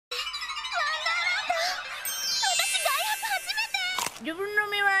自分の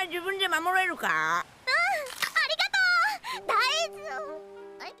身は自分で守れるか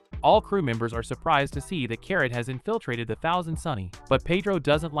？All crew members are surprised to see that Carrot has infiltrated the Thousand Sunny, but Pedro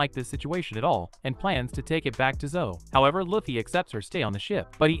doesn't like this situation at all and plans to take it back to Zoe. However, Luffy accepts her stay on the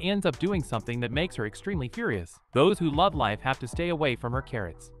ship, but he ends up doing something that makes her extremely furious. Those who love life have to stay away from her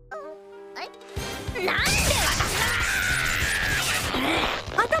carrots.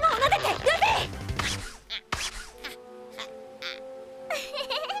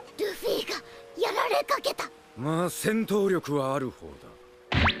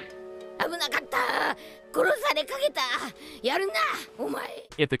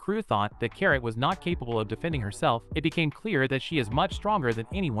 If the crew thought that Carrot was not capable of defending herself, it became clear that she is much stronger than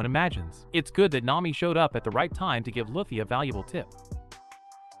anyone imagines. It's good that Nami showed up at the right time to give Luffy a valuable tip.